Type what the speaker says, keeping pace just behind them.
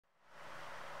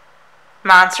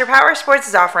Monster Powersports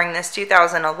is offering this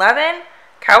 2011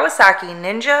 Kawasaki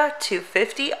Ninja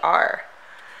 250R.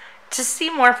 To see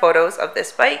more photos of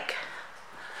this bike,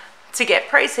 to get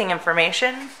pricing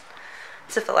information,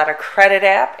 to fill out a credit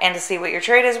app, and to see what your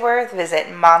trade is worth, visit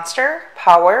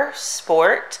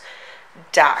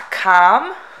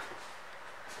monsterpowersport.com.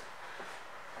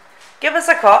 Give us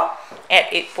a call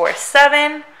at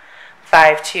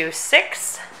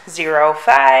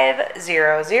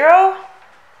 847-526-0500.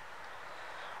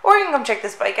 Or you can come check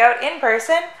this bike out in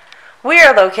person. We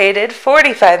are located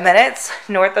 45 minutes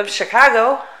north of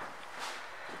Chicago.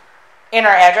 And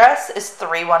our address is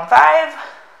 315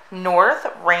 North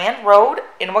Rand Road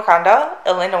in Wauconda,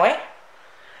 Illinois.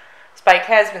 This bike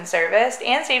has been serviced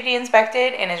and safety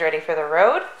inspected and is ready for the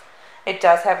road. It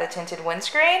does have a tinted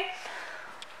windscreen.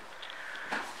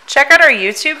 Check out our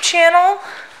YouTube channel.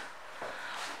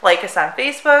 Like us on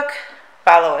Facebook.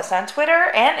 Follow us on Twitter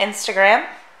and Instagram.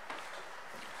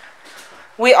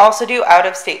 We also do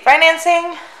out-of-state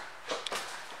financing,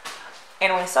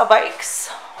 and we sell bikes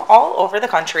all over the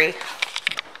country.